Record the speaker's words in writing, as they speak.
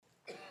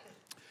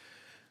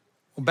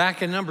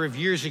Back a number of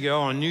years ago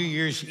on New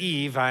Year's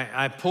Eve,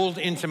 I pulled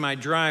into my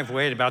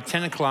driveway at about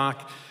 10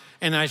 o'clock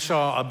and I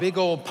saw a big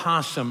old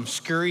possum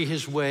scurry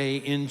his way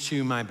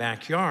into my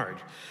backyard.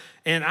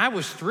 And I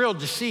was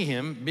thrilled to see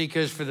him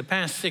because for the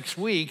past 6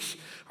 weeks,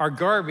 our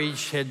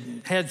garbage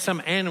had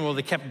some animal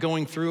that kept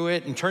going through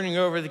it and turning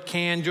over the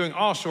can, doing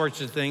all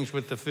sorts of things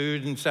with the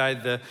food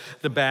inside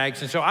the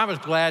bags. And so I was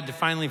glad to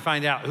finally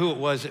find out who it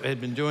was that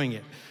had been doing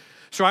it.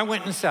 So I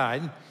went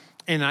inside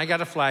and I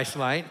got a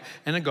flashlight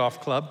and a golf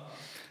club.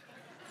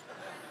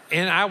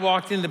 And I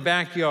walked in the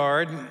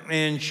backyard,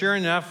 and sure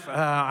enough,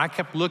 I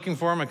kept looking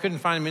for him. I couldn't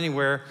find him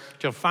anywhere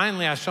till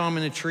finally I saw him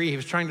in a tree. He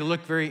was trying to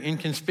look very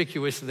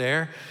inconspicuous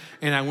there.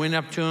 And I went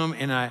up to him,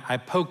 and I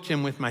poked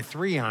him with my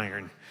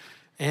 3-iron.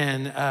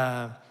 And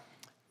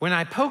when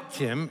I poked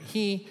him,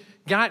 he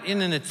got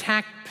in an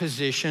attack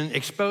position,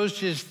 exposed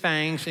his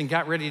fangs, and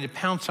got ready to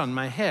pounce on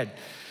my head.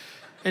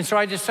 And so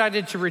I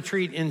decided to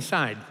retreat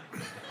inside.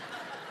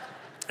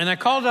 And I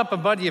called up a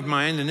buddy of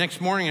mine the next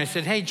morning. I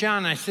said, hey,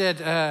 John, I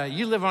said,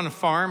 you live on a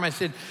farm. I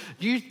said,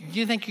 do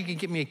you think you could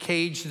get me a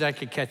cage that I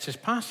could catch this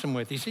possum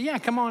with? He said, yeah,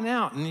 come on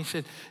out. And he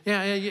said,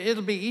 yeah,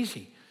 it'll be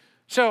easy.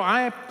 So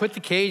I put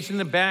the cage in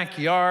the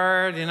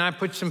backyard, and I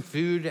put some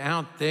food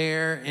out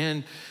there.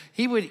 And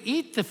he would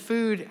eat the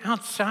food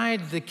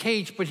outside the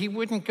cage, but he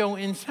wouldn't go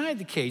inside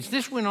the cage.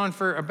 This went on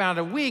for about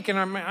a week.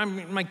 And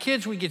my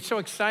kids, we get so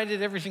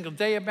excited every single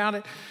day about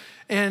it.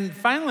 And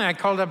finally, I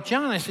called up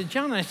John. I said,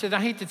 John, I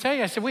hate to tell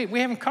you. I said, wait, we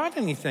haven't caught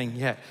anything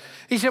yet.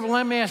 He said, well,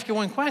 let me ask you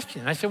one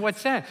question. I said,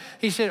 what's that?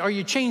 He said, are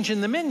you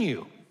changing the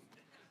menu?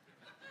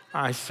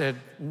 I said,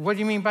 what do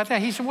you mean by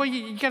that? He said, well,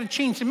 you got to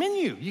change the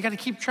menu. You got to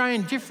keep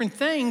trying different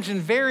things and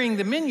varying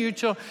the menu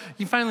till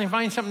you finally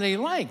find something that he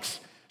likes.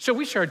 So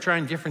we started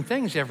trying different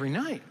things every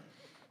night.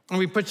 And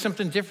we put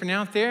something different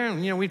out there.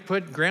 And, we'd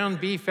put ground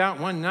beef out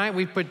one night.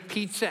 We'd put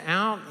pizza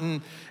out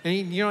and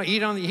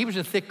eat on he was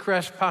a thick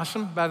crust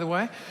possum, by the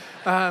way.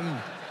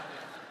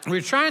 We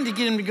were trying to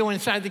get him to go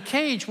inside the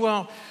cage.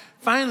 Well,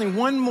 finally,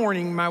 one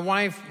morning, my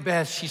wife,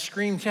 Beth, she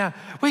screamed out,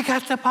 we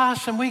got the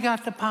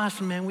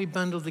possum, man. We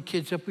bundled the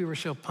kids up. We were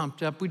so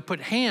pumped up. We'd put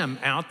ham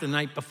out the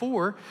night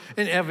before,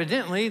 and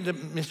evidently,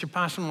 Mr.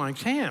 Possum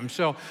likes ham.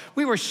 So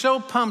we were so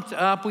pumped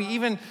up. We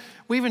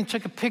even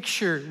took a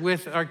picture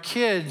with our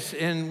kids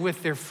and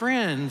with their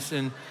friends.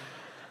 And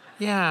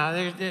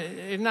yeah,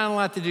 there's not a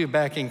lot to do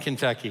back in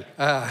Kentucky.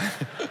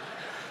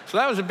 So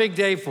that was a big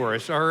day for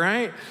us, all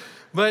right?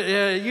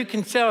 But you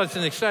can tell it's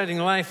an exciting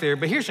life there.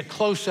 But here's a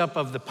close-up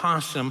of the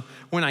possum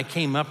when I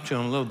came up to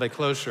him a little bit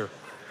closer.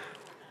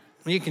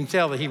 You can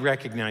tell that he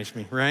recognized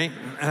me, right?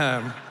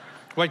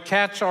 What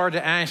cats are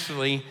to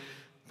Ashley,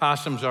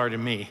 possums are to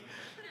me.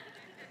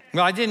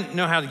 Well, I didn't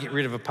know how to get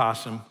rid of a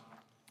possum.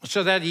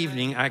 So that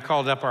evening, I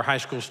called up our high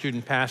school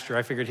student pastor.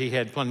 I figured he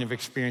had plenty of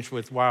experience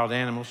with wild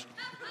animals.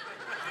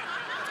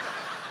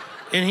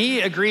 And he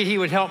agreed he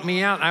would help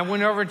me out. I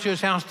went over to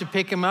his house to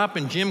pick him up,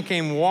 and Jim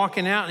came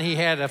walking out, and he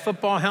had a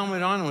football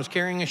helmet on and was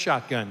carrying a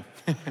shotgun.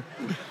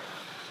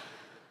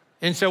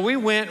 And so we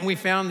went, and we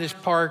found this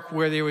park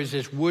where there was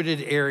this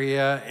wooded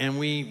area, and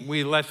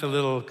we let the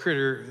little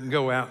critter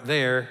go out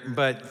there.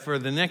 But for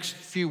the next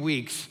few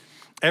weeks,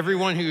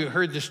 everyone who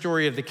heard the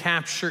story of the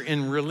capture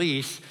and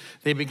release,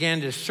 they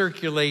began to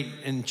circulate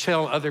and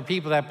tell other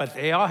people that, but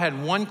they all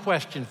had one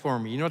question for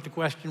me. You know what the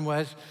question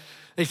was?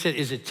 They said,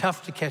 is it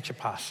tough to catch a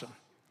possum?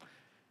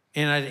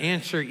 And I'd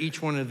answer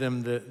each one of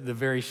them the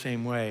very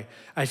same way.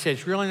 I said,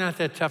 it's really not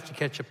that tough to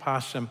catch a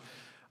possum.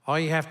 All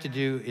you have to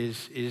do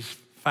is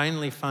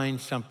finally find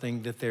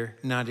something that they're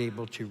not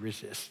able to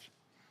resist.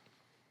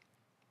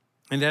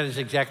 And that is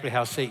exactly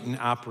how Satan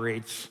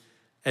operates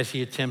as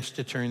he attempts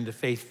to turn the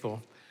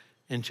faithful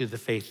into the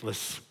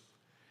faithless.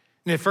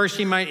 And at first,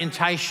 he might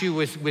entice you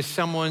with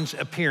someone's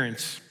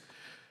appearance.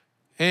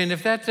 And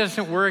if that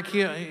doesn't work,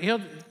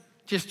 he'll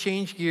just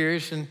change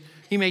gears, and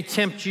he may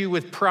tempt you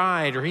with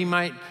pride, or he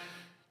might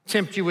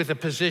tempt you with a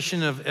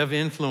position of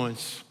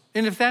influence.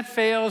 And if that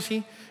fails,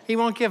 he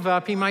won't give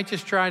up. He might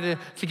just try to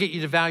get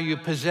you to value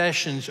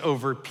possessions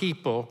over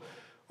people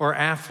or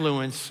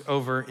affluence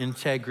over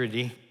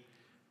integrity.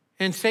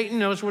 And Satan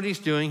knows what he's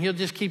doing. He'll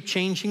just keep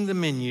changing the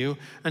menu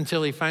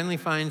until he finally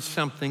finds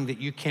something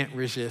that you can't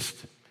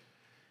resist.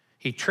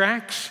 He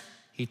tracks,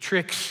 he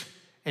tricks,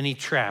 and he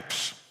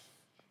traps.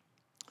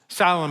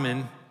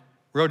 Solomon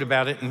wrote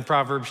about it in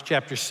Proverbs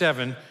chapter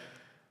 7,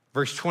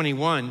 verse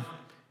 21.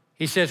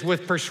 He says,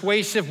 with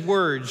persuasive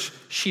words,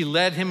 she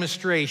led him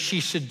astray.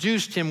 She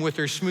seduced him with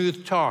her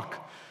smooth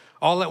talk.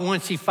 All at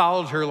once he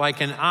followed her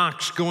like an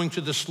ox going to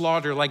the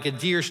slaughter, like a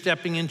deer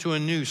stepping into a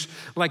noose,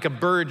 like a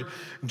bird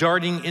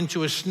darting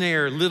into a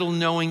snare, little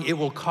knowing it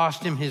will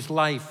cost him his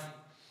life.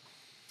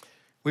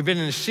 We've been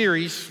in a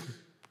series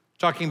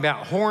talking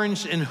about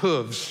horns and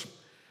hooves.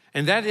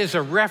 And that is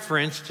a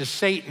reference to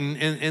Satan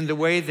in the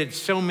way that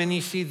so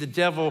many see the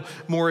devil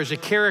more as a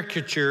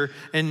caricature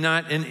and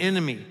not an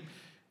enemy.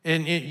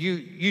 And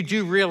you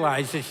do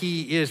realize that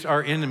he is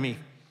our enemy.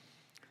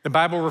 The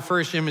Bible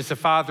refers to him as the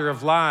father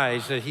of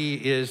lies, that he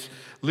is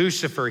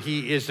Lucifer.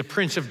 He is the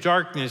prince of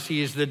darkness.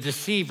 He is the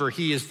deceiver.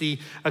 He is the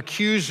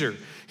accuser.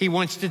 He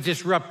wants to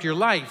disrupt your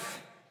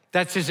life.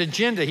 That's his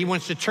agenda. He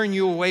wants to turn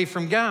you away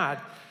from God.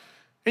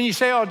 And you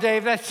say, oh,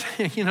 Dave, that's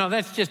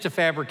just a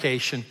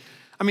fabrication.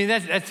 I mean,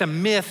 that's a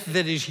myth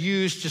that is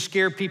used to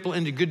scare people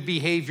into good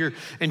behavior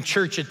and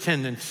church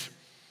attendance.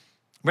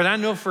 But I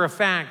know for a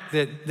fact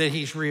that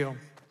he's real.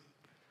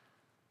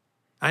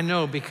 I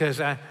know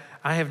because I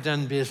have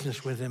done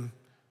business with him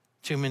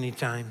too many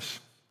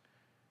times.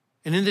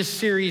 And in this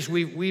series,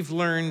 we've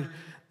learned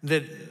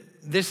that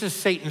this is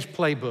Satan's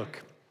playbook.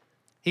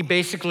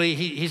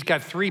 He's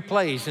got 3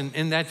 plays,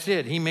 and that's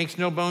it. He makes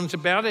no bones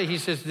about it. He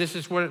says, this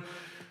is what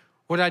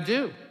I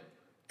do.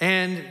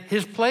 And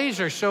his plays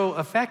are so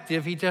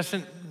effective, he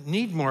doesn't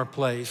need more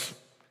plays.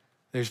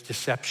 There's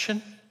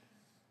deception.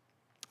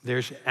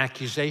 There's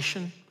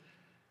accusation.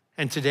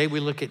 And today we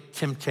look at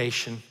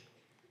temptation.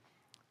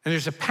 And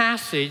there's a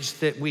passage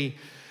that we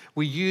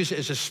use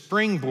as a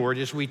springboard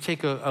as we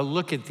take a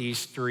look at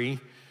these 3,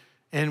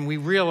 and we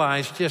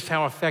realize just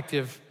how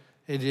effective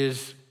it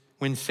is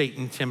when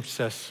Satan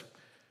tempts us.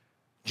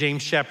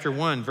 James chapter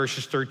 1,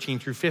 verses 13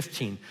 through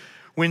 15.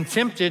 When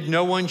tempted,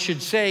 no one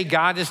should say,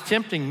 God is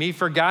tempting me,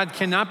 for God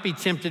cannot be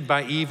tempted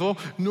by evil,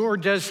 nor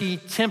does he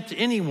tempt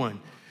anyone.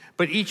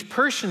 But each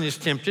person is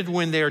tempted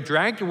when they are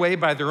dragged away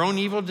by their own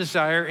evil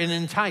desire and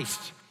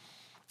enticed.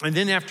 And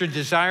then after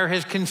desire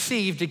has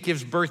conceived, it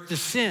gives birth to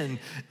sin.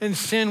 And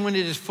sin, when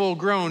it is full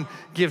grown,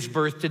 gives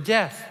birth to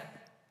death.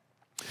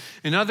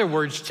 In other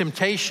words,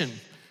 temptation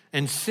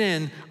and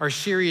sin are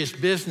serious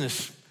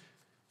business.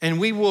 And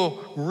we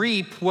will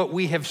reap what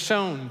we have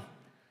sown.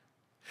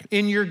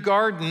 In your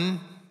garden,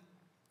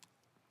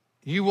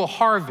 you will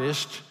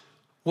harvest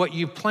what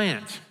you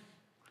plant.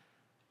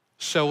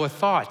 Sow a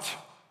thought,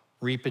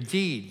 reap a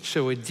deed.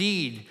 Sow a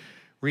deed,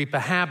 reap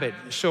a habit.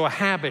 Sow a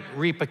habit,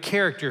 reap a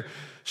character.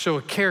 Sow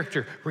a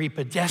character, reap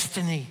a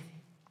destiny.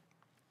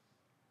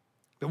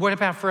 But what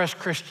about for us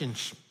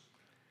Christians?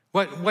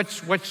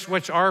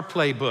 What's our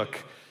playbook?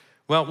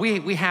 Well,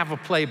 we have a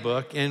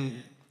playbook,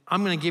 and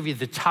I'm going to give you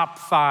the top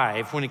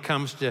 5 when it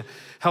comes to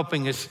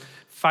helping us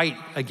fight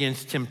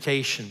against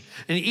temptation.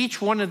 And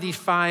each one of these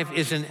 5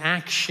 is an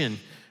action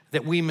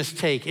that we must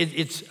take.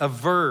 It's a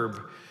verb.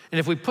 And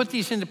if we put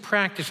these into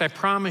practice, I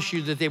promise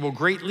you that they will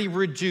greatly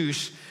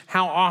reduce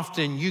how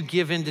often you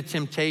give in to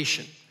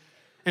temptation.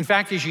 In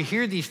fact, as you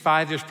hear these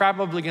 5, there's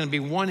probably going to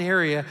be one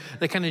area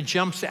that kind of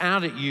jumps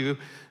out at you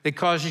that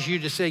causes you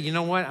to say, you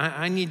know what,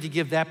 I need to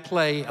give that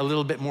play a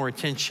little bit more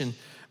attention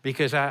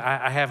because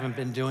I haven't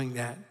been doing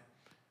that.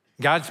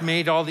 God's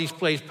made all these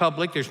plays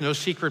public. There's no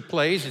secret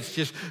plays. It's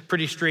just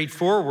pretty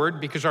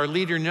straightforward because our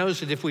leader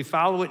knows that if we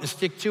follow it and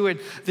stick to it,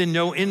 then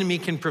no enemy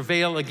can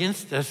prevail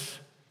against us.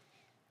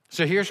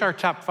 So here's our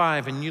top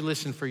 5, and you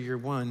listen for your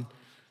 1.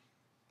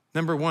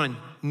 Number 1,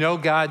 know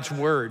God's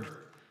word.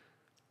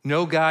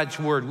 Know God's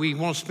word. We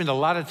won't spend a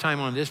lot of time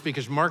on this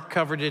because Mark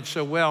covered it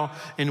so well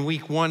in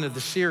week 1 of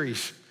the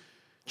series.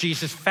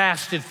 Jesus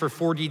fasted for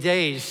 40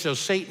 days, so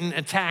Satan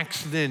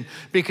attacks then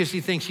because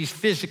he thinks he's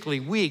physically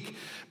weak,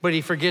 but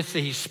he forgets that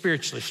he's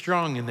spiritually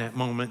strong in that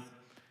moment.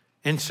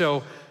 And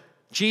so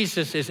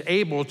Jesus is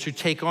able to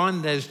take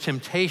on those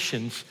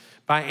temptations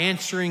by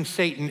answering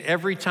Satan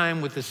every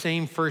time with the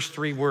same first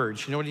 3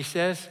 words. You know what he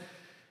says?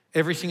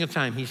 Every single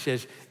time he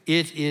says,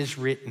 it is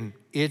written,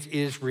 it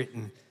is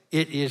written.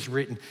 It is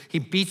written. He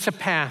beats a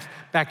path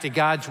back to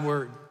God's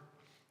word.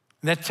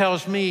 And that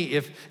tells me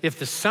if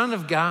the Son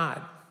of God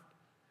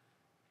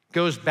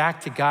goes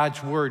back to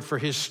God's word for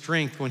his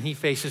strength when he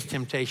faces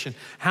temptation,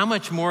 how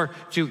much more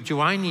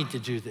do I need to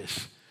do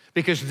this?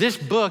 Because this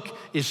book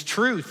is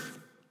truth.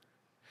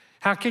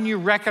 How can you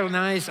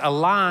recognize a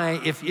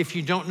lie if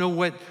you don't know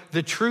what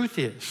the truth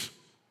is?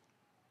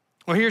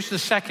 Well, here's the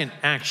second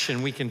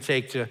action we can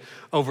take to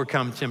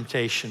overcome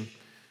temptation,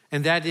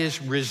 and that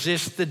is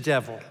resist the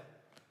devil.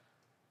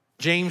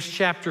 James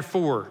chapter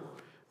 4,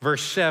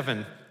 verse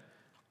 7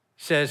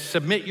 says,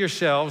 submit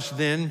yourselves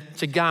then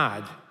to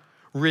God.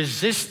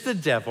 Resist the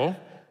devil,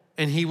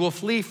 and he will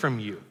flee from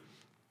you.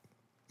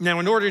 Now,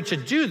 in order to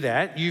do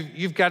that,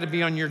 you've got to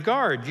be on your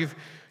guard.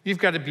 You've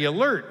got to be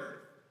alert.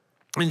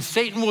 And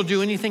Satan will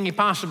do anything he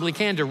possibly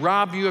can to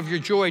rob you of your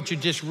joy, to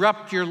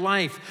disrupt your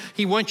life.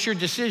 He wants your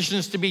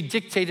decisions to be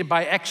dictated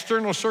by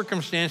external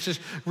circumstances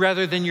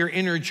rather than your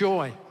inner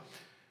joy.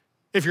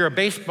 If you're a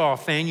baseball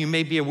fan, you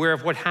may be aware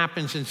of what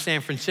happens in San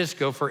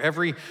Francisco for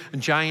every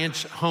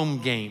Giants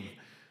home game.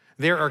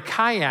 There are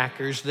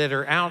kayakers that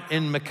are out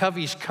in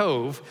McCovey's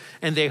Cove,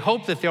 and they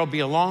hope that there'll be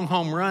a long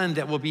home run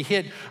that will be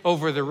hit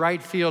over the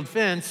right field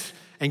fence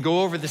and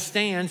go over the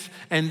stands.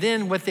 And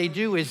then what they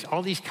do is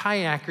all these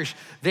kayakers,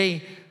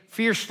 they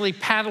fiercely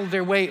paddle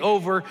their way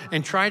over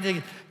and try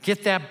to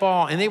get that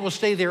ball. And they will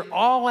stay there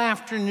all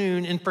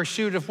afternoon in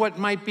pursuit of what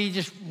might be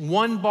just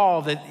one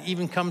ball that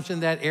even comes in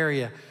that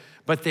area.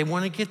 But they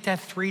want to get that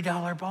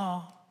 $3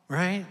 ball,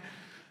 right?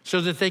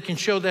 So that they can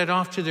show that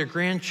off to their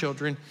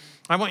grandchildren.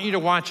 I want you to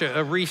watch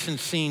a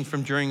recent scene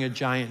from during a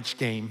Giants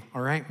game,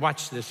 all right?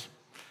 Watch this.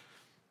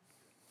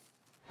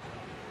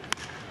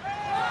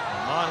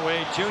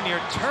 Monway Jr.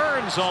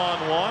 turns on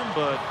one,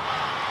 but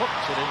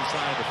hooks it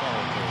inside the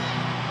foul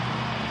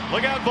pole.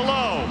 Look out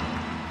below.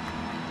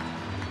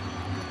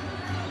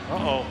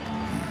 Uh-oh.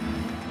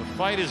 The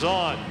fight is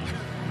on.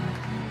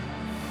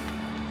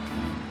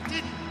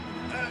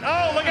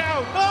 Oh, look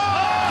out!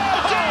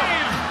 Oh,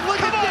 Dave!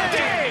 Look Come at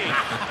Dave!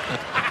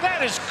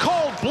 That is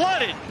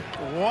cold-blooded.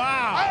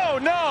 Wow. Oh,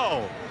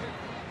 no!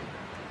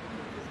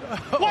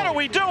 What are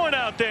we doing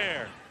out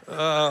there?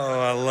 Oh,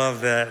 I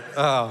love that.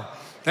 Oh,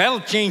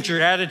 that'll change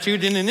your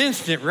attitude in an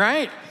instant,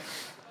 right?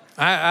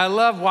 I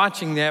love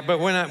watching that, but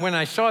when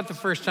I saw it the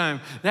first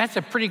time, that's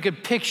a pretty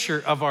good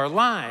picture of our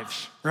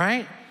lives,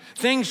 right?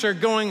 Things are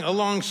going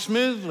along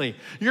smoothly.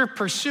 You're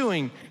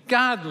pursuing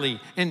godly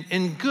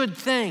and good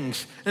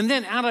things. And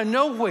then out of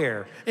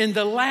nowhere, in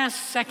the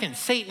last second,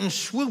 Satan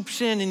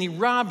swoops in and he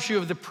robs you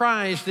of the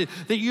prize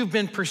that you've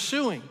been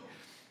pursuing.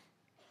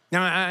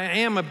 Now, I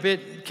am a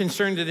bit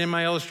concerned that in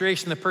my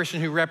illustration, the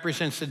person who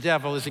represents the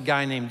devil is a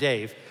guy named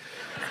Dave.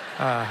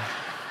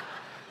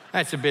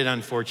 That's a bit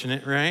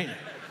unfortunate, right?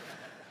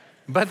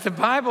 But the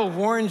Bible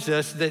warns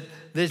us that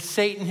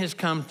Satan has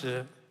come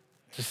to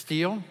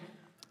steal,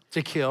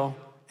 to kill,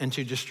 and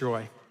to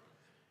destroy.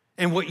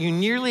 And what you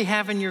nearly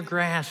have in your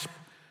grasp,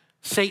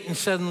 Satan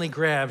suddenly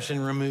grabs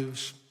and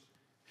removes.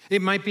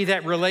 It might be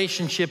that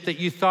relationship that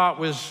you thought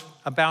was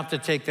about to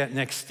take that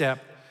next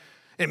step.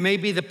 It may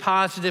be the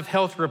positive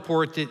health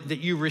report that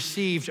you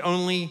received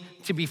only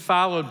to be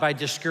followed by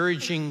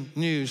discouraging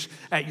news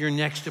at your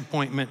next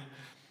appointment.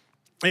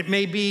 It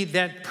may be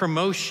that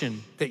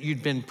promotion that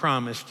you'd been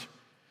promised.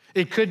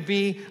 It could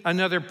be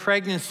another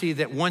pregnancy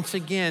that once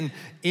again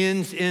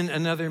ends in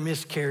another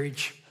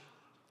miscarriage.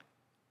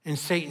 And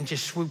Satan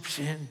just swoops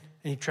in and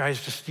he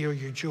tries to steal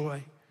your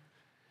joy.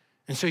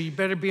 And so you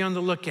better be on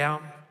the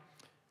lookout,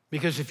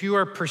 because if you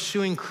are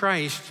pursuing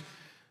Christ,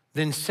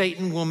 then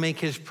Satan will make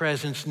his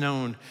presence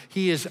known.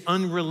 He is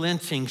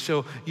unrelenting,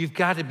 so you've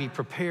got to be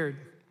prepared.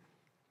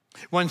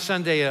 One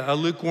Sunday, a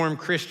lukewarm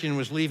Christian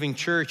was leaving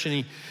church and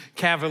he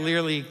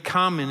cavalierly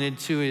commented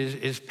to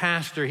his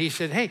pastor. He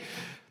said, "Hey,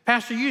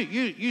 Pastor,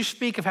 you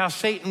speak of how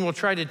Satan will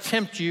try to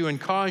tempt you and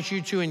cause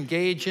you to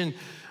engage in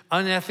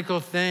unethical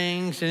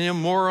things and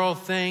immoral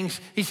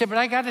things." He said, "But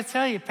I got to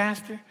tell you,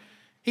 Pastor,"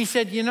 he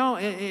said,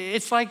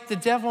 "it's like the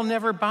devil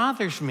never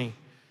bothers me.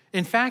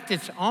 In fact,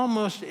 it's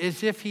almost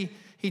as if he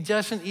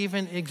doesn't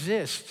even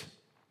exist."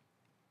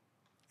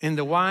 And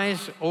the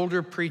wise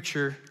older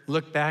preacher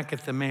looked back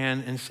at the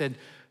man and said,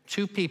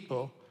 "Two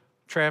people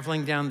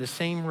traveling down the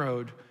same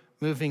road,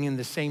 moving in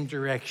the same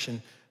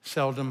direction,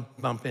 seldom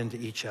bump into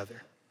each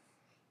other."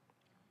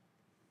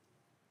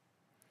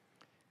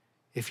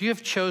 If you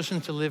have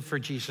chosen to live for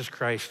Jesus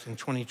Christ in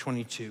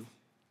 2022,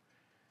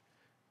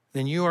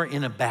 then you are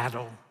in a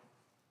battle,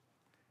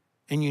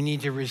 and you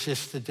need to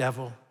resist the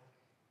devil,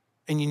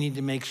 and you need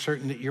to make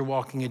certain that you're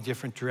walking a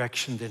different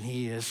direction than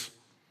he is.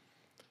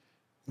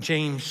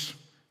 James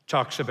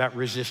talks about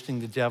resisting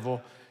the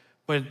devil,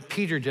 but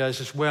Peter does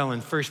as well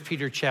in 1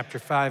 Peter chapter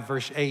 5,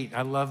 verse 8.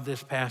 I love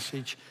this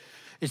passage.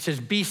 It says,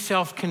 "Be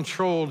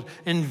self-controlled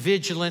and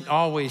vigilant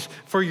always,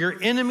 for your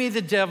enemy,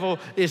 the devil,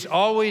 is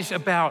always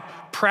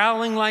about,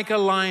 prowling like a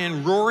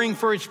lion, roaring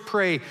for its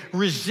prey.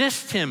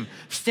 Resist him,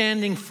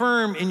 standing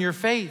firm in your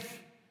faith."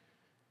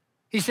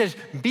 He says,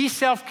 be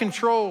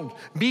self-controlled,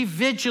 be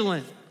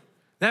vigilant.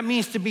 That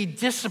means to be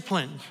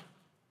disciplined.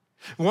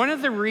 One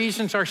of the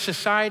reasons our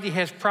society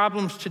has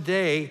problems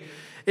today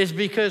is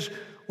because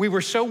we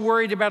were so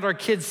worried about our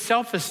kids'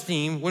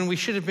 self-esteem when we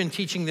should have been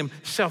teaching them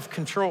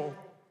self-control.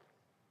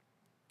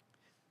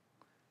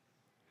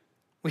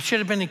 We should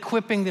have been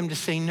equipping them to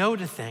say no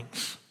to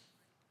things.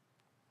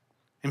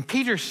 And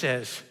Peter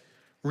says,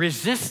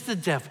 resist the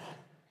devil,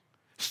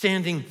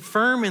 standing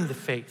firm in the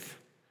faith.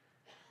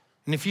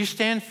 And if you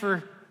stand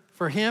for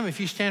him, if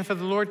you stand for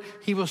the Lord,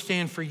 he will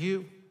stand for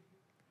you.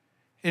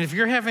 And if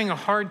you're having a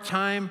hard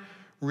time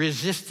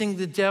resisting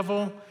the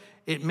devil,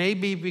 it may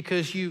be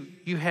because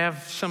you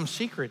have some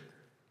secret,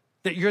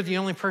 that you're the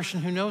only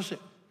person who knows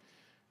it.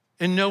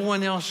 And no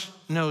one else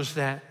knows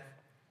that.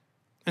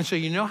 And so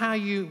you know how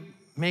you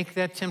make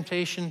that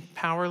temptation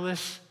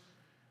powerless?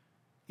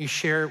 You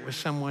share it with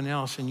someone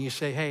else and you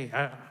say, "Hey,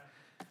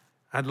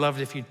 I'd love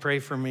it if you'd pray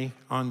for me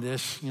on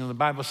this." The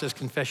Bible says,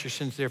 "Confess your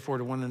sins, therefore,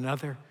 to one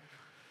another."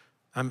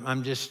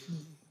 I'm just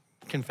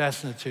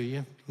confessing it to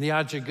you. The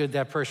odds are good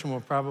that person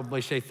will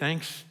probably say,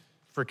 "Thanks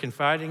for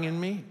confiding in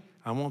me.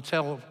 I won't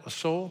tell a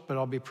soul, but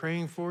I'll be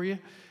praying for you."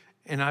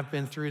 And I've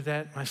been through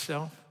that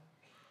myself.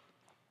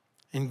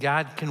 And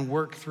God can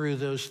work through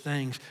those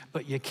things,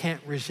 but you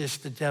can't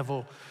resist the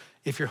devil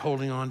if you're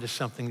holding on to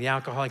something. The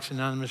Alcoholics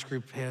Anonymous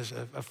group has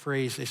a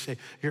phrase. They say,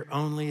 "You're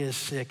only as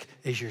sick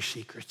as your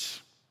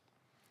secrets."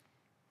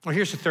 Well,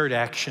 here's the third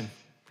action,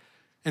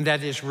 and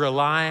that is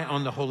rely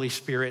on the Holy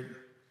Spirit.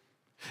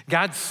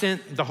 God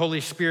sent the Holy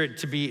Spirit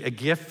to be a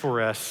gift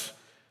for us.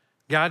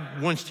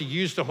 God wants to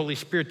use the Holy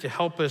Spirit to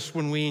help us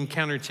when we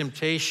encounter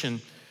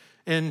temptation.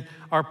 And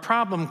our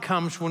problem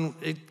comes when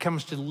it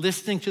comes to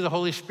listening to the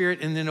Holy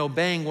Spirit and then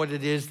obeying what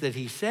it is that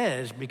he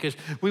says, because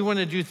we want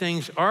to do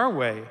things our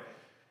way.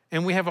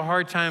 And we have a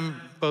hard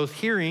time both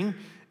hearing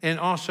and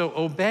also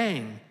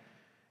obeying.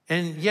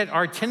 And yet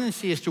our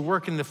tendency is to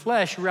work in the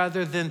flesh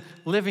rather than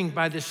living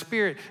by the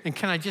Spirit. And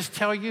can I just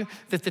tell you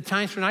that the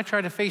times when I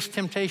try to face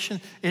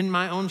temptation in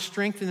my own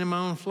strength and in my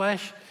own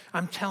flesh,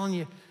 I'm telling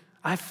you,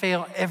 I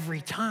fail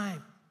every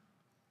time.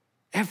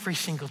 Every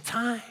single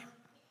time.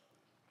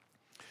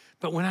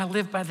 But when I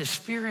live by the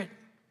Spirit,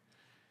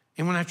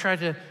 and when I try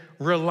to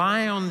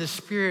rely on the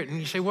Spirit, and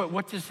you say,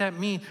 what does that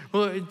mean?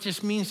 Well, it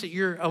just means that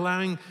you're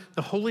allowing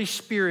the Holy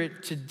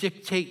Spirit to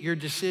dictate your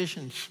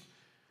decisions.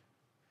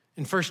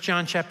 In 1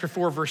 John chapter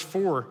 4, verse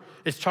 4,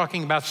 it's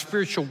talking about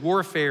spiritual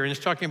warfare, and it's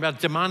talking about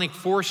demonic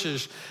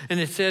forces. And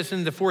it says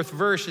in the 4th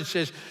verse, it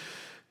says,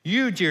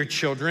 you, dear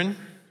children,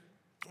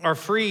 are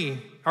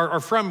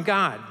from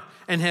God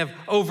and have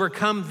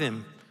overcome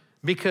them,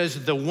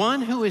 because the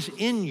one who is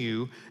in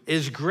you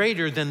is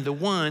greater than the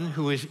one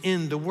who is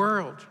in the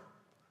world.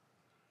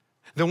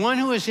 The one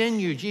who is in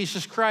you,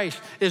 Jesus Christ,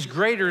 is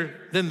greater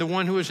than the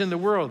one who is in the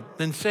world,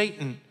 than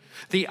Satan.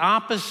 The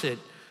opposite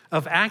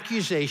of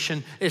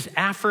accusation is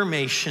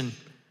affirmation.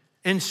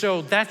 And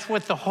so that's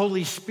what the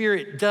Holy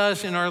Spirit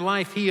does in our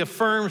life. He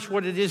affirms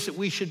what it is that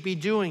we should be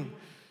doing.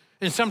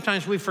 And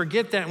sometimes we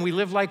forget that and we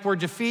live like we're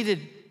defeated.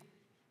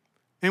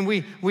 And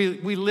we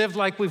live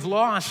like we've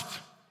lost.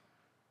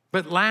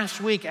 But last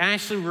week,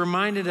 Ashley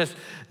reminded us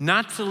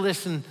not to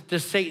listen to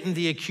Satan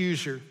the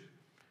accuser,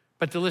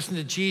 but to listen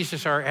to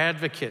Jesus, our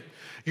advocate.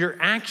 Your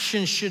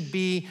actions should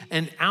be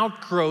an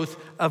outgrowth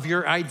of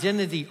your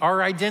identity.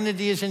 Our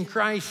identity is in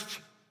Christ.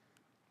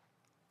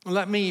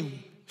 Let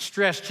me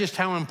stress just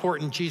how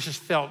important Jesus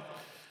felt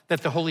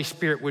that the Holy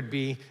Spirit would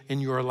be in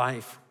your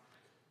life.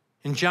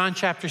 In John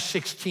chapter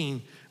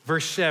 16,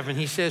 verse 7,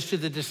 he says to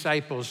the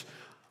disciples,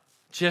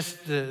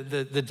 just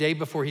the day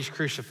before he's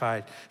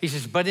crucified, he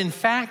says, but in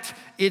fact,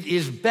 it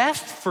is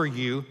best for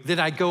you that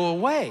I go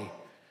away.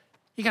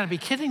 You gotta be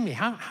kidding me.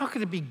 How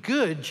could it be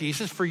good,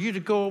 Jesus, for you to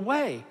go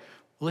away?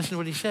 Well, listen to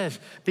what he says.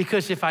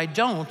 Because if I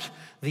don't,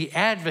 the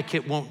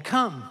advocate won't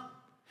come.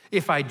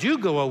 If I do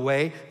go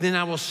away, then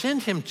I will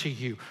send him to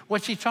you.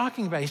 What's he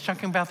talking about? He's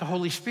talking about the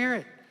Holy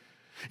Spirit.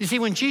 You see,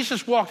 when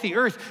Jesus walked the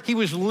earth, he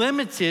was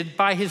limited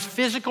by his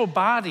physical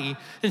body,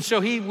 and so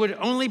he would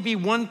only be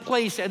one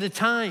place at a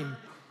time.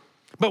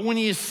 But when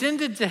he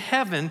ascended to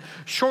heaven,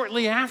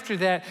 shortly after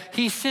that,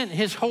 he sent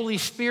his Holy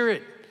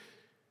Spirit.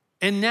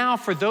 And now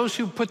for those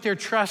who put their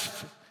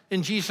trust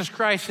in Jesus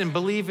Christ and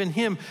believe in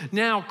him,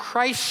 now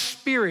Christ's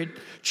Spirit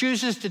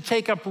chooses to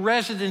take up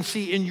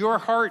residency in your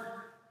heart,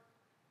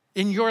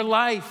 in your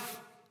life.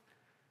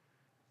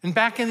 And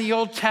back in the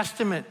Old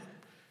Testament,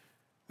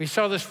 we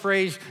saw this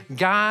phrase,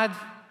 God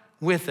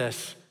with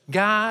us,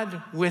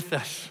 God with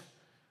us.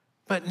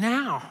 But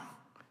now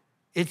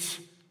it's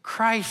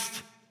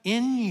Christ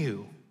in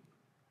you.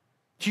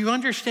 Do you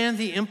understand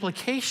the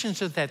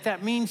implications of that?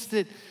 That means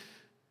that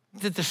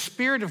the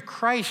Spirit of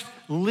Christ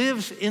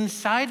lives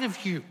inside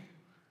of you.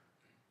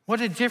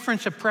 What a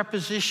difference a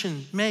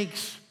preposition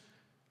makes.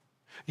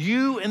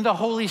 You and the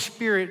Holy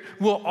Spirit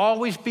will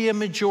always be a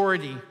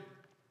majority.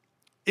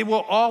 It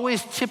will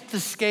always tip the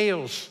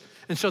scales.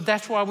 And so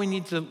that's why we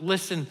need to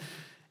listen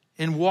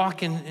and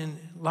walk in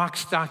lock,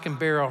 stock, and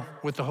barrel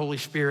with the Holy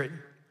Spirit.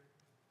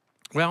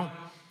 Well,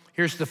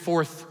 here's the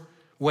 4th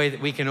way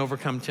that we can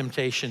overcome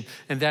temptation,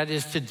 and that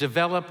is to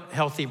develop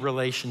healthy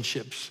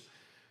relationships.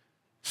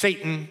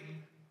 Satan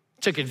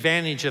took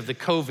advantage of the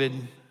COVID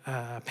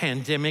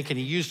pandemic, and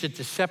he used it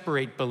to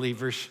separate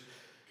believers.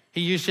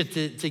 He used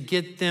it to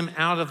get them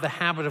out of the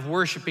habit of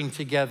worshiping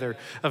together,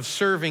 of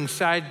serving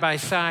side by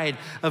side,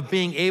 of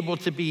being able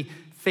to be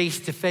face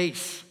to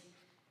face.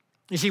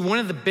 You see, one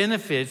of the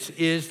benefits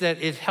is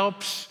that it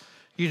helps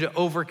you to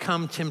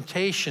overcome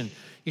temptation.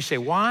 You say,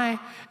 why?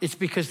 It's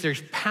because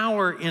there's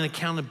power in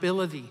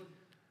accountability.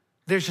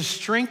 There's a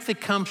strength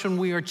that comes when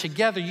we are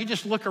together. You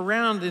just look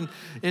around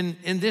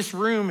in this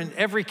room and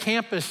every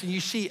campus and you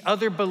see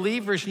other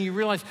believers and you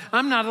realize,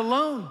 I'm not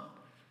alone.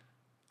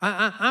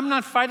 I'm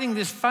not fighting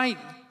this fight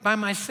by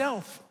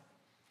myself.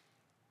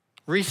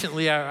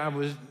 Recently, I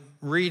was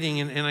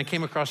reading and I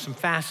came across some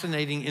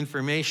fascinating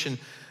information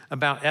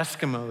about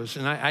Eskimos,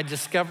 and I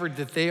discovered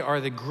that they are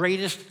the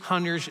greatest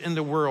hunters in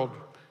the world.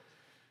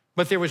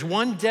 But there was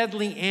one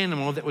deadly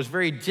animal that was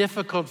very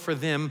difficult for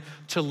them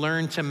to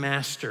learn to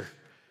master,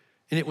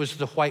 and it was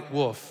the white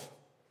wolf.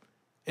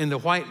 And the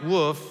white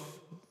wolf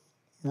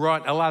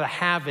wrought a lot of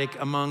havoc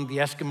among the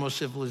Eskimo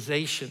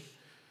civilization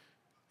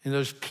and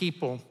those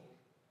people.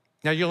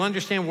 Now, you'll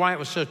understand why it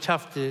was so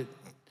tough to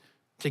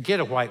get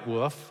a white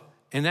wolf,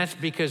 and that's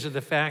because of the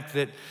fact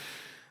that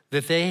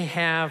they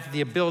have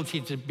the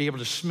ability to be able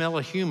to smell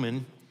a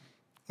human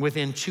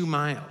within 2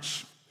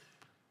 miles.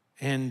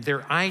 And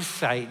their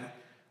eyesight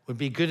would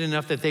be good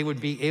enough that they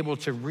would be able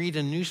to read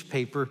a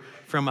newspaper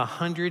from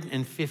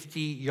 150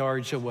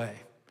 yards away.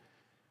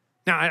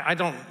 Now, I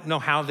don't know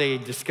how they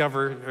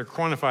discover or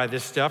quantify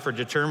this stuff or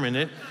determine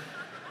it.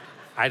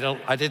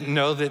 I didn't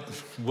know that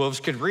wolves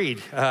could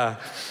read.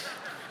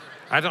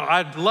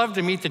 I'd love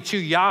to meet the 2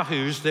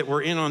 yahoos that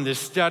were in on this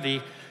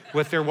study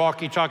with their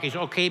walkie-talkies.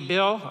 Okay,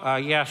 Bill,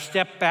 yeah,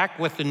 step back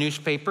with the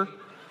newspaper.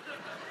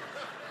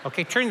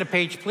 Okay, turn the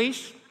page,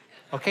 please.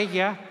 Okay,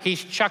 yeah.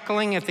 He's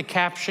chuckling at the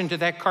caption to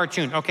that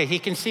cartoon. Okay, he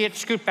can see it.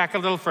 Scoot back a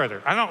little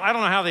further. I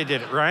don't know how they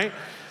did it, right?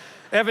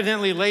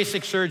 Evidently,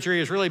 LASIK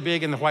surgery is really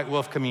big in the white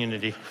wolf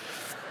community.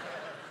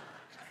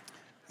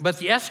 But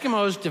the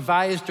Eskimos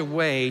devised a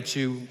way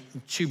to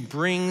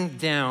bring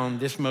down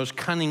this most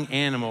cunning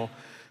animal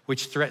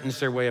which threatens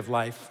their way of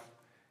life.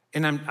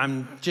 And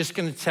I'm just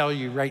going to tell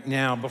you right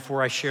now,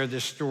 before I share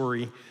this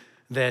story,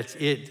 that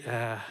it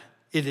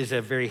is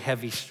a very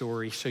heavy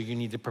story, so you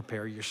need to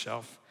prepare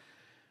yourself.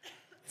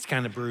 It's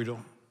kind of brutal.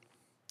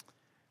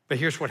 But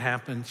here's what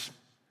happens.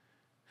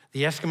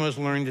 The Eskimos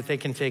learned that they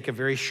can take a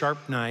very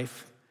sharp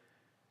knife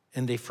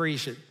and they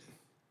freeze it.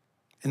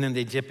 And then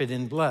they dip it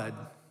in blood.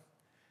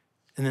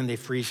 And then they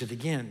freeze it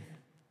again.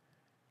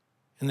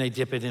 And they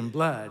dip it in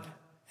blood.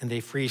 And they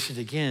freeze it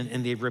again.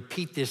 And they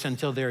repeat this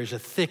until there is a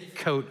thick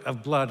coat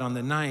of blood on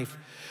the knife.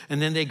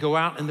 And then they go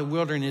out in the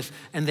wilderness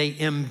and they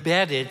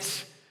embed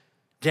it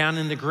down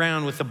in the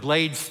ground with the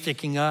blade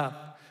sticking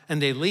up.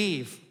 And they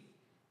leave.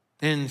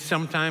 And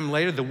sometime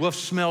later, the wolf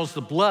smells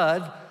the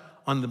blood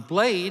on the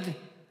blade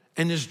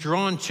and is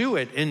drawn to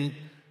it. And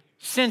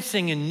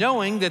sensing and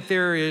knowing that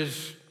there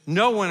is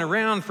no one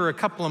around for a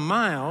couple of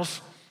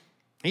miles,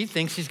 he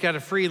thinks he's got a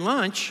free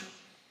lunch.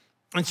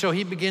 And so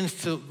he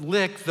begins to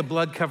lick the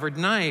blood-covered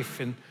knife.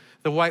 And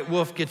the white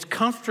wolf gets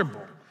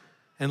comfortable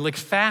and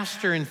licks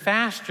faster and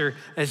faster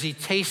as he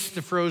tastes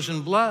the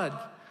frozen blood.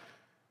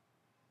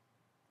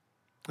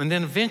 And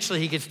then eventually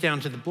he gets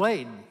down to the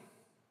blade.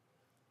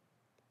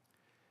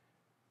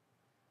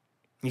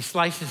 He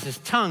slices his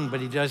tongue, but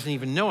he doesn't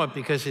even know it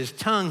because his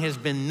tongue has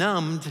been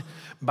numbed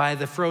by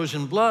the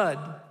frozen blood.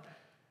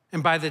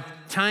 And by the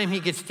time he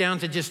gets down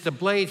to just the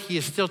blade, he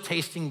is still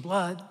tasting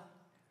blood.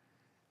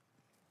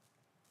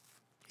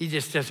 He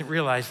just doesn't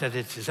realize that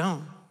it's his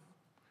own.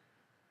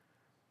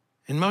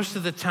 And most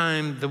of the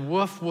time, the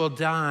wolf will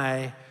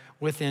die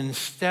within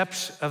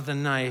steps of the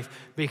knife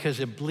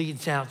because it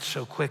bleeds out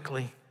so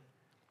quickly.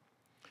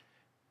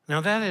 Now,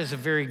 that is a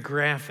very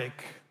graphic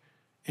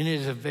and it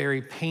is a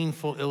very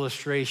painful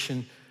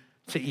illustration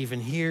to even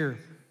hear.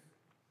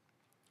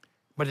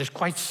 But it's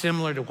quite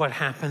similar to what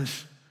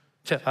happens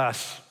to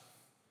us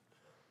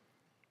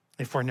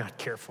if we're not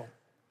careful.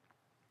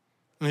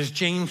 And as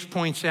James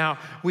points out,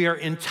 we are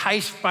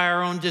enticed by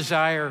our own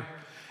desire.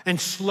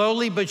 And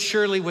slowly but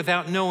surely,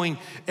 without knowing,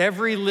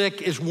 every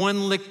lick is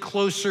one lick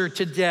closer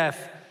to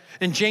death.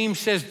 And James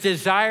says,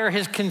 desire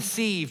has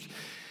conceived.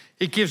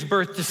 It gives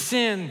birth to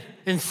sin.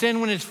 And sin,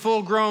 when it's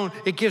full grown,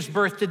 it gives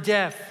birth to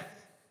death.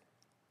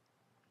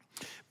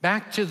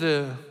 Back to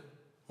the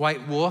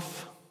white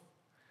wolf.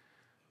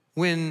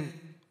 When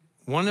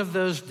one of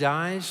those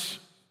dies,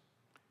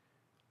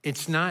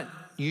 it's not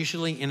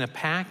usually in a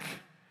pack.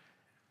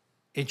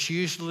 It's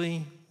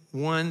usually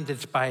one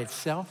that's by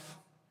itself.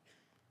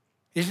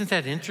 Isn't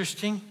that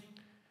interesting?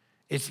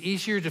 It's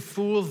easier to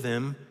fool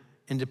them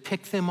and to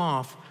pick them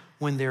off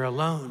when they're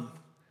alone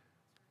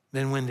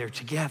than when they're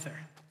together.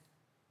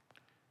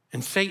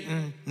 And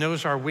Satan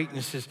knows our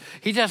weaknesses.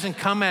 He doesn't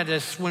come at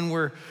us when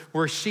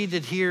we're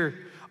seated here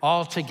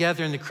all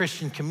together in the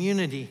Christian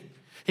community.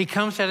 He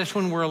comes at us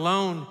when we're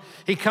alone.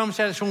 He comes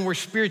at us when we're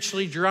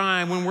spiritually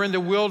dry, when we're in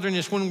the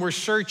wilderness, when we're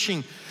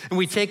searching. And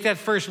we take that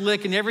first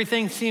lick and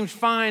everything seems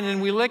fine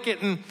and we lick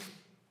it and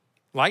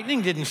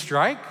lightning didn't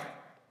strike.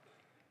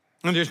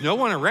 And there's no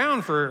one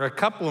around for a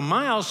couple of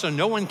miles, so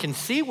no one can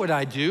see what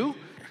I do.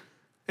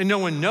 And no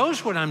one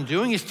knows what I'm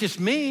doing. It's just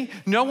me.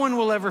 No one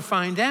will ever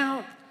find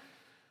out.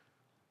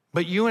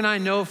 But you and I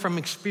know from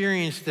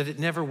experience that it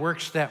never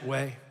works that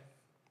way.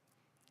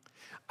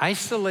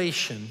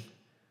 Isolation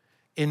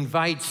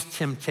invites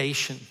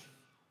temptation.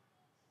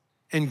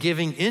 And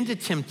giving into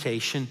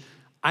temptation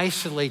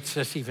isolates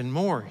us even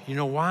more. You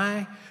know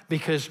why?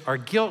 Because our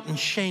guilt and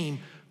shame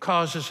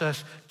causes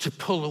us to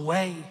pull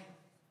away.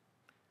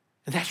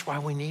 And that's why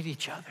we need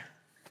each other.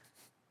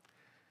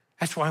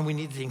 That's why we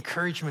need the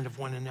encouragement of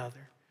one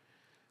another.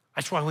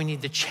 That's why we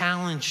need the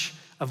challenge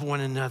of one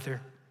another.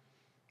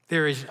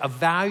 There is a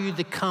value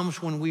that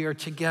comes when we are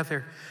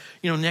together.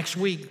 You know, next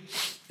week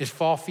is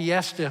Fall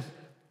Fiesta.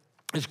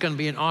 It's going to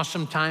be an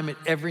awesome time at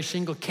every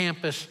single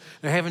campus.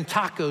 They're having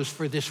tacos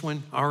for this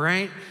one, all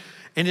right?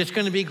 And it's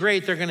going to be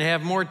great. They're going to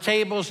have more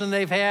tables than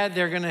they've had.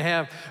 They're going to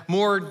have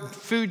more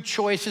food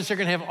choices. They're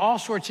going to have all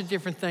sorts of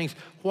different things.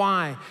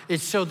 Why?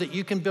 It's so that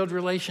you can build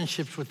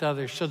relationships with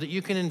others, so that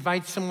you can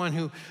invite someone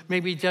who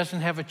maybe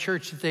doesn't have a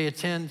church that they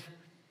attend,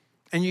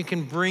 and you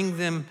can bring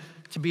them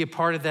to be a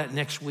part of that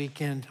next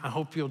weekend. I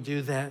hope you'll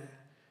do that.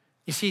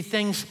 You see,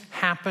 things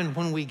happen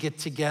when we get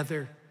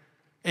together.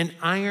 And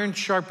iron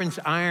sharpens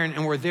iron,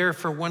 and we're there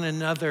for one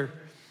another.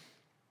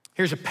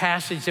 Here's a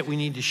passage that we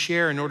need to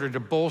share in order to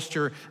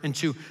bolster and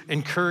to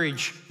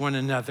encourage one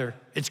another.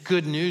 It's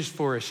good news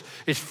for us.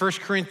 It's 1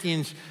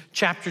 Corinthians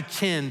chapter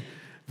 10,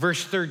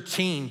 verse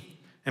 13.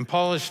 And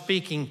Paul is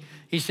speaking.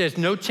 He says,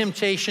 no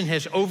temptation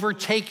has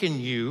overtaken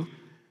you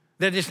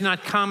that is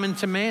not common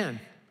to man.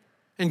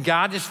 And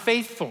God is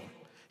faithful.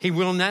 He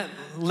will not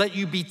let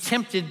you be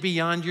tempted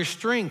beyond your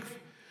strength.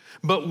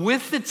 But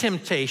with the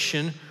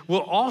temptation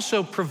will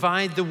also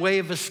provide the way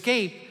of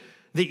escape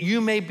that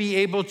you may be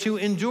able to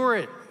endure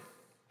it.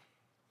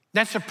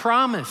 That's a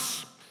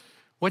promise.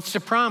 What's the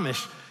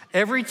promise?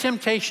 Every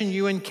temptation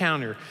you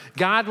encounter,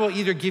 God will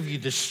either give you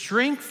the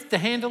strength to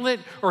handle it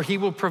or he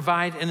will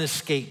provide an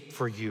escape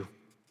for you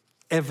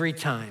every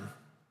time.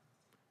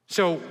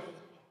 So,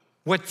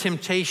 what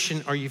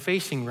temptation are you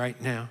facing right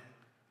now?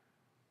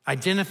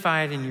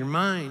 Identify it in your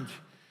mind.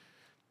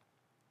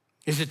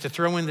 Is it to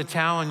throw in the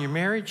towel on your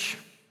marriage?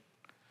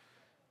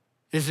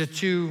 Is it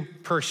to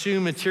pursue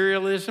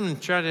materialism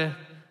and try to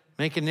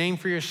make a name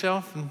for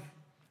yourself and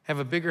have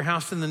a bigger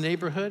house in the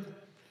neighborhood?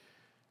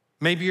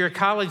 Maybe you're a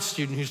college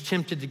student who's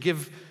tempted to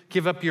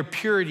give up your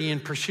purity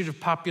in pursuit of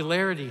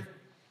popularity.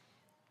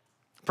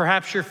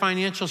 Perhaps your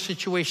financial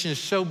situation is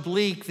so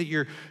bleak that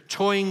you're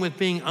toying with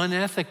being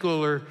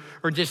unethical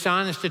or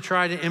dishonest to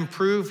try to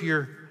improve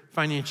your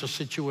financial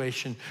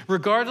situation.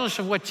 Regardless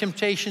of what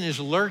temptation is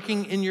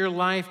lurking in your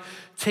life,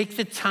 take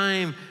the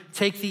time,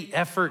 take the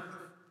effort.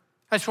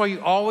 That's why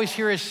you always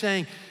hear us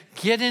saying,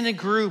 get in a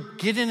group,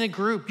 get in a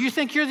group. You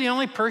think you're the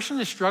only person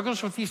that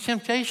struggles with these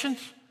temptations?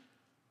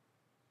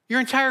 Your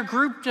entire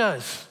group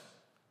does.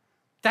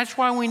 That's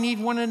why we need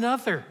one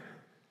another.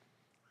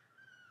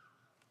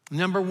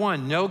 Number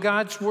 1, know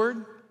God's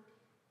word.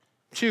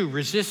 2,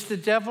 resist the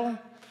devil.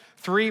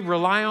 3,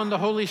 rely on the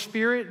Holy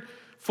Spirit.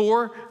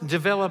 4,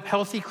 develop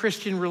healthy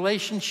Christian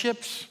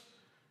relationships.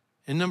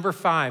 And number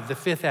 5, the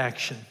 5th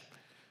action,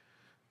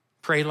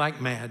 pray like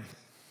mad.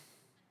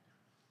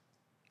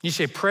 You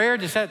say, prayer,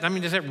 does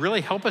that really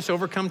help us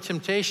overcome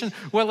temptation?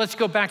 Well, let's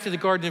go back to the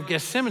Garden of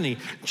Gethsemane.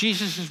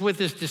 Jesus is with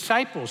his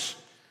disciples.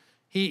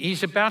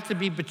 He's about to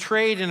be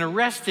betrayed and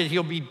arrested.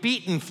 He'll be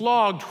beaten,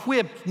 flogged,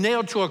 whipped,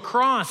 nailed to a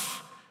cross.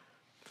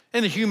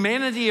 And the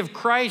humanity of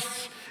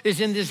Christ is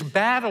in this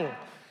battle.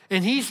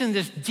 And he's in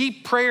this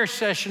deep prayer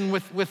session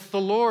with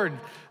the Lord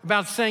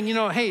about saying,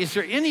 hey, is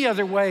there any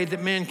other way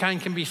that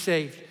mankind can be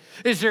saved?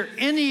 Is there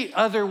any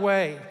other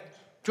way?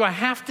 Do I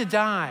have to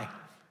die?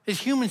 His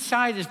human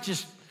side is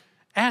just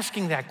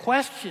asking that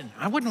question.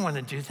 I wouldn't want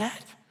to do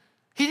that.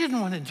 He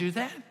didn't want to do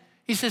that.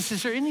 He says,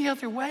 is there any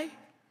other way?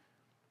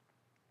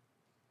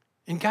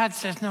 And God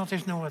says, no,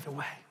 there's no other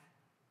way.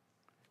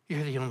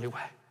 You're the only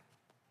way.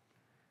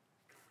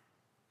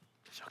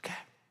 It's okay.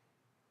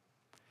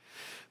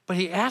 But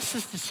he asks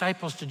his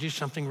disciples to do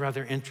something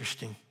rather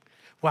interesting.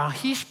 While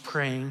he's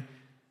praying,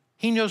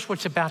 he knows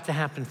what's about to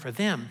happen for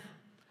them.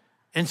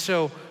 And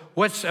so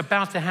what's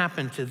about to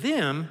happen to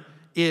them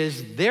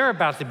is they're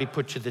about to be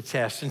put to the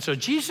test. And so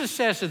Jesus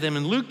says to them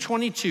in Luke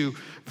 22,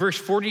 verse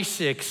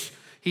 46,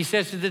 he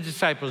says to the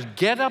disciples,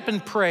 get up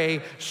and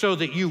pray so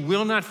that you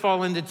will not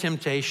fall into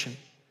temptation.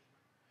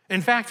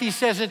 In fact, he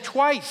says it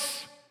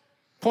twice,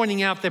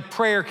 pointing out that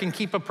prayer can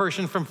keep a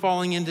person from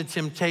falling into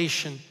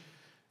temptation.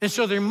 And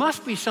so there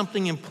must be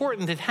something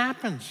important that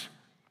happens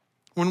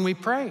when we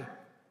pray.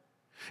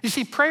 You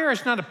see, prayer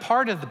is not a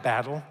part of the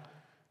battle.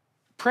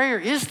 Prayer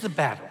is the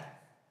battle.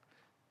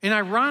 And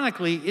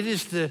ironically, it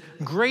is the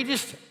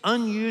greatest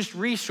unused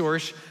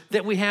resource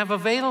that we have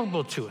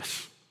available to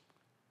us.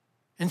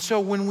 And so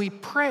when we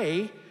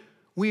pray,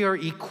 we are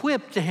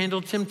equipped to handle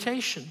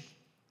temptation.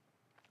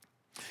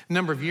 A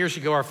number of years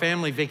ago, our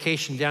family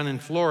vacationed down in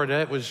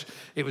Florida.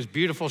 It was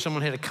beautiful.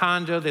 Someone had a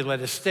condo. They let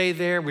us stay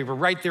there. We were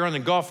right there on the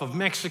Gulf of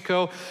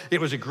Mexico. It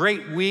was a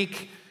great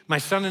week. My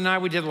son and I,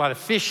 we did a lot of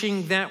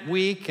fishing that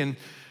week. And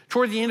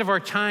toward the end of our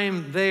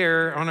time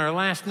there, on our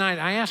last night,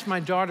 I asked my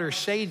daughter,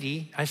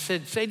 Sadie, I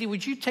said, Sadie,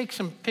 would you take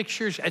some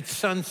pictures at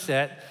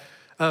sunset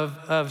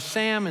of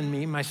Sam and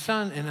me, my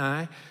son and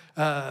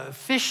I,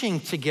 fishing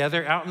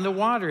together out in the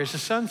water as the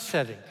sun's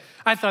setting?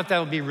 I thought that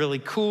would be really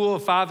cool, a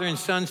father and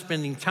son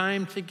spending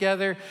time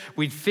together.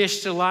 We'd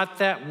fished a lot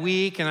that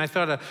week, and I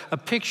thought a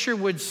picture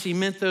would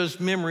cement those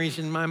memories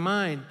in my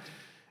mind.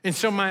 And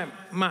so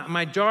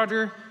my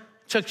daughter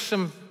took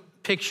some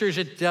pictures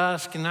at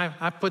dusk, and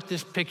I put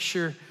this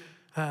picture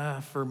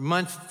for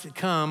months to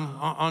come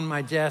on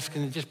my desk,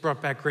 and it just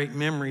brought back great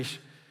memories.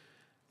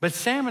 But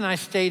Sam and I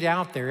stayed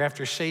out there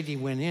after Sadie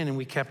went in, and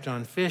we kept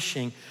on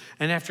fishing.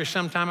 And after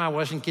some time, I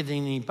wasn't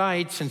getting any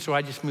bites, and so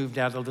I just moved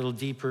out a little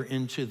deeper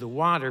into the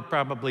water,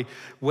 probably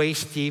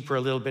waist deep or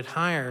a little bit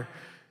higher,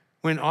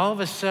 when all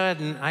of a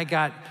sudden, I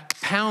got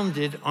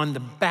pounded on the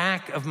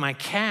back of my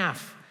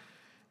calf.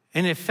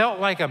 And it felt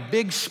like a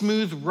big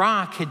smooth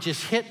rock had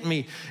just hit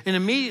me. And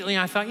immediately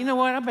I thought, you know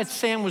what? I bet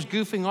Sam was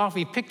goofing off.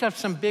 He picked up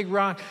some big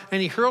rock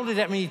and he hurled it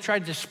at me. He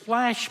tried to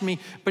splash me,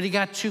 but he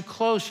got too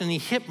close and he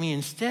hit me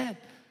instead.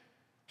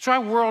 So I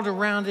whirled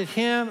around at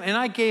him and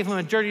I gave him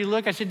a dirty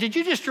look. I said, did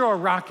you just throw a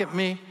rock at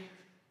me?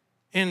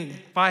 And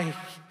by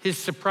his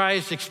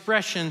surprised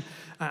expression,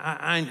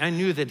 I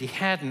knew that he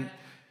hadn't.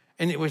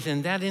 And it was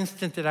in that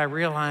instant that I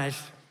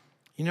realized,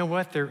 you know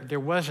what? There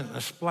wasn't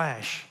a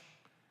splash.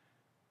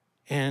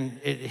 And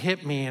it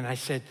hit me, and I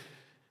said,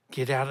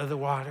 get out of the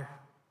water.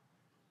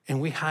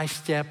 And we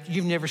high-stepped.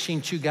 You've never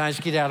seen two guys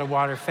get out of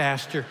water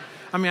faster.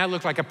 I mean, I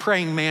looked like a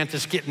praying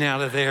mantis getting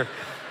out of there.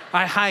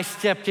 I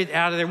high-stepped it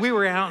out of there. We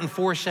were out in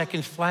 4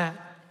 seconds flat.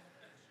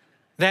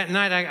 That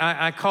night,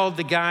 I called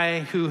the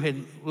guy who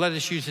had let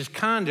us use his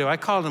condo. I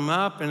called him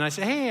up and I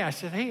said, hey,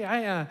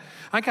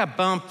 I got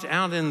bumped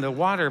out in the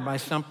water by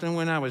something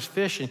when I was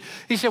fishing.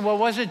 He said, well,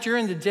 was it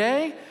during the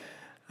day?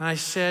 I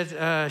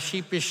said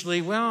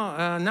sheepishly,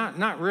 well,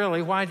 not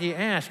really. Why do you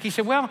ask? He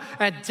said, well,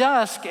 at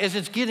dusk, as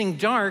it's getting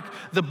dark,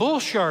 the bull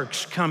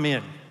sharks come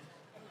in.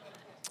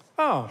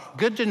 Oh,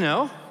 good to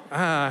know.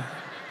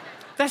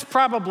 That's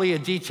probably a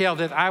detail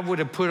that I would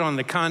have put on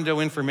the condo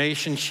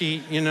information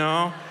sheet, you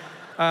know.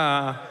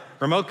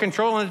 Remote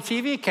control in the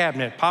TV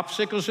cabinet,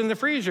 popsicles in the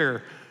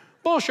freezer,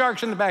 bull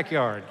sharks in the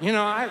backyard. You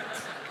know,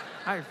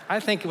 I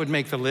think it would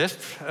make the list.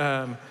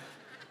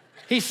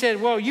 He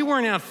said, well, you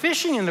weren't out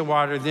fishing in the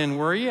water then,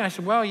 were you? I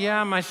said, well,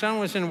 yeah, my son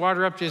was in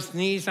water up to his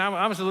knees.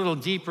 I was a little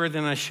deeper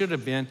than I should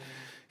have been.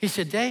 He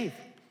said, Dave,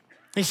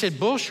 he said,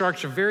 bull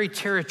sharks are very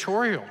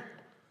territorial.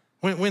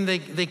 When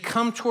they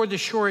come toward the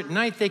shore at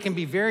night, they can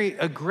be very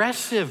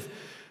aggressive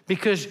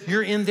because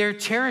you're in their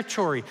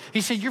territory. He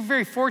said, you're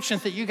very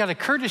fortunate that you got a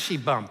courtesy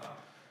bump.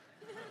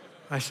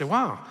 I said,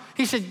 wow.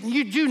 He said,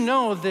 you do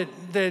know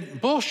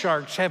that bull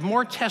sharks have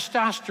more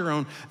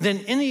testosterone than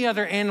any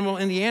other animal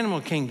in the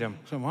animal kingdom.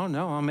 So, well,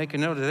 no, I'll make a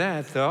note of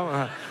that,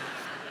 though.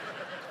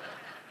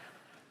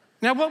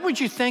 Now, what would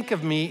you think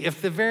of me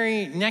if the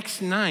very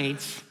next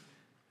night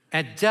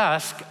at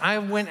dusk, I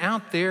went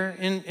out there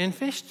and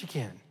fished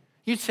again?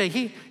 You'd say,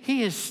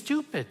 he is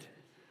stupid.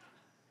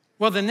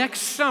 Well, the next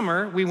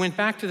summer, we went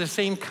back to the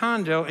same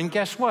condo, and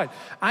guess what?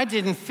 I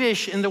didn't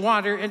fish in the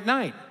water at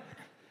night.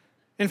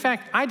 In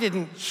fact, I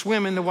didn't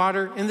swim in the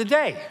water in the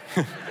day.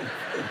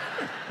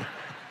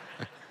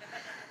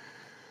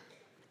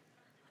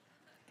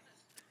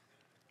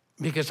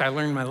 Because I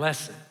learned my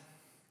lesson.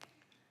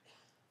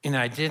 And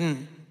I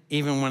didn't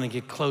even want to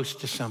get close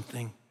to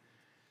something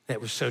that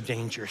was so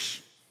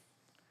dangerous.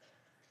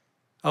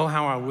 Oh,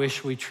 how I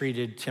wish we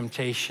treated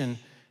temptation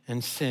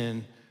and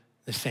sin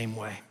the same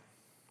way.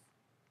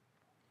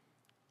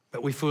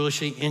 But we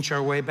foolishly inch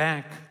our way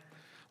back.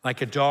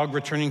 Like a dog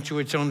returning to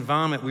its own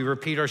vomit, we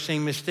repeat our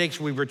same mistakes.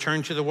 We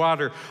return to the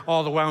water,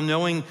 all the while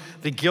knowing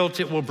the guilt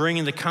it will bring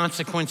and the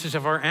consequences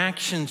of our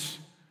actions.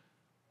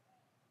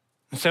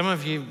 And some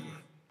of you,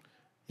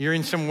 you're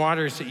in some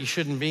waters that you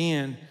shouldn't be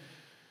in.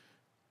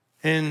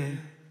 And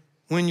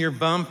when you're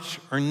bumped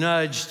or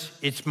nudged,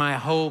 it's my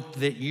hope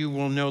that you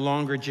will no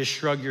longer just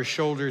shrug your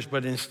shoulders,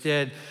 but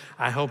instead,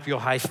 I hope you'll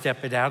high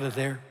step it out of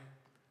there.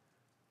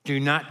 Do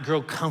not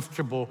grow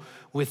comfortable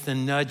with the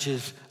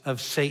nudges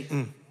of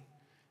Satan.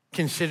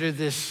 Consider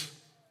this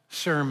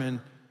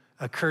sermon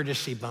a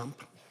courtesy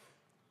bump.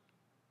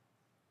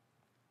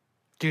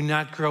 Do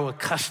not grow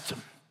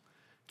accustomed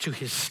to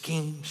his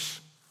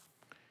schemes.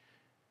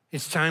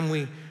 It's time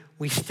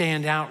we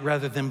stand out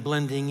rather than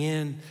blending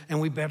in, and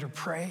we better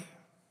pray.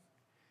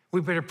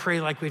 We better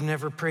pray like we've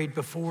never prayed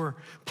before,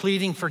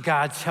 pleading for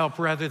God's help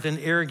rather than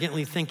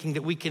arrogantly thinking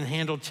that we can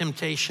handle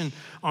temptation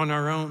on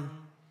our own.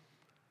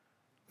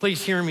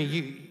 Please hear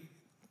me.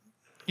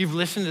 You've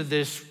listened to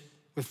this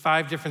with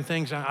 5 different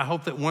things. I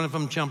hope that one of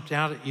them jumped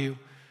out at you.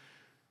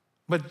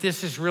 But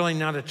this is really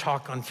not a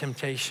talk on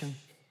temptation.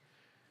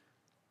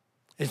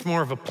 It's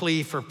more of a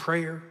plea for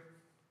prayer.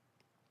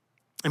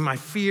 And my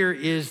fear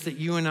is that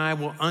you and I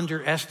will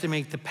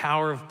underestimate the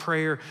power of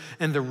prayer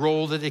and the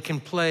role that it can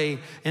play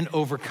in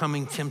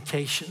overcoming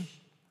temptation.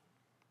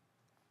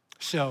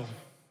 So,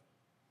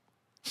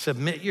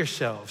 submit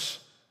yourselves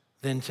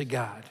then to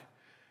God.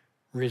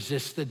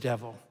 Resist the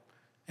devil,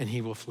 and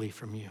he will flee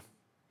from you.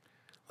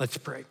 Let's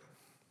pray.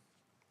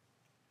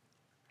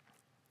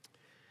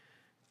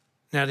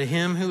 Now to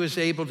him who is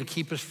able to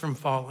keep us from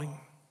falling,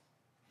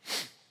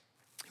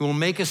 who will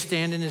make us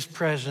stand in his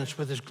presence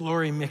with his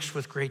glory mixed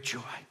with great joy.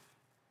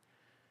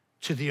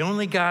 To the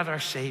only God,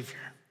 our Savior,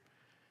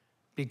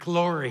 be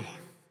glory,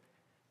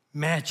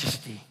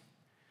 majesty,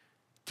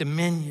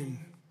 dominion,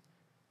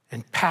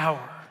 and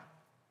power,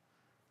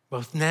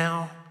 both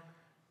now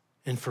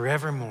and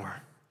forevermore.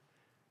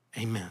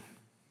 Amen.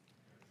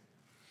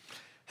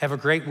 Have a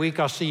great week.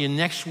 I'll see you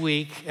next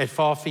week at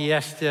Fall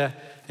Fiesta,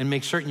 and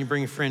make certain you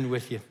bring a friend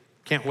with you.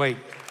 Can't wait.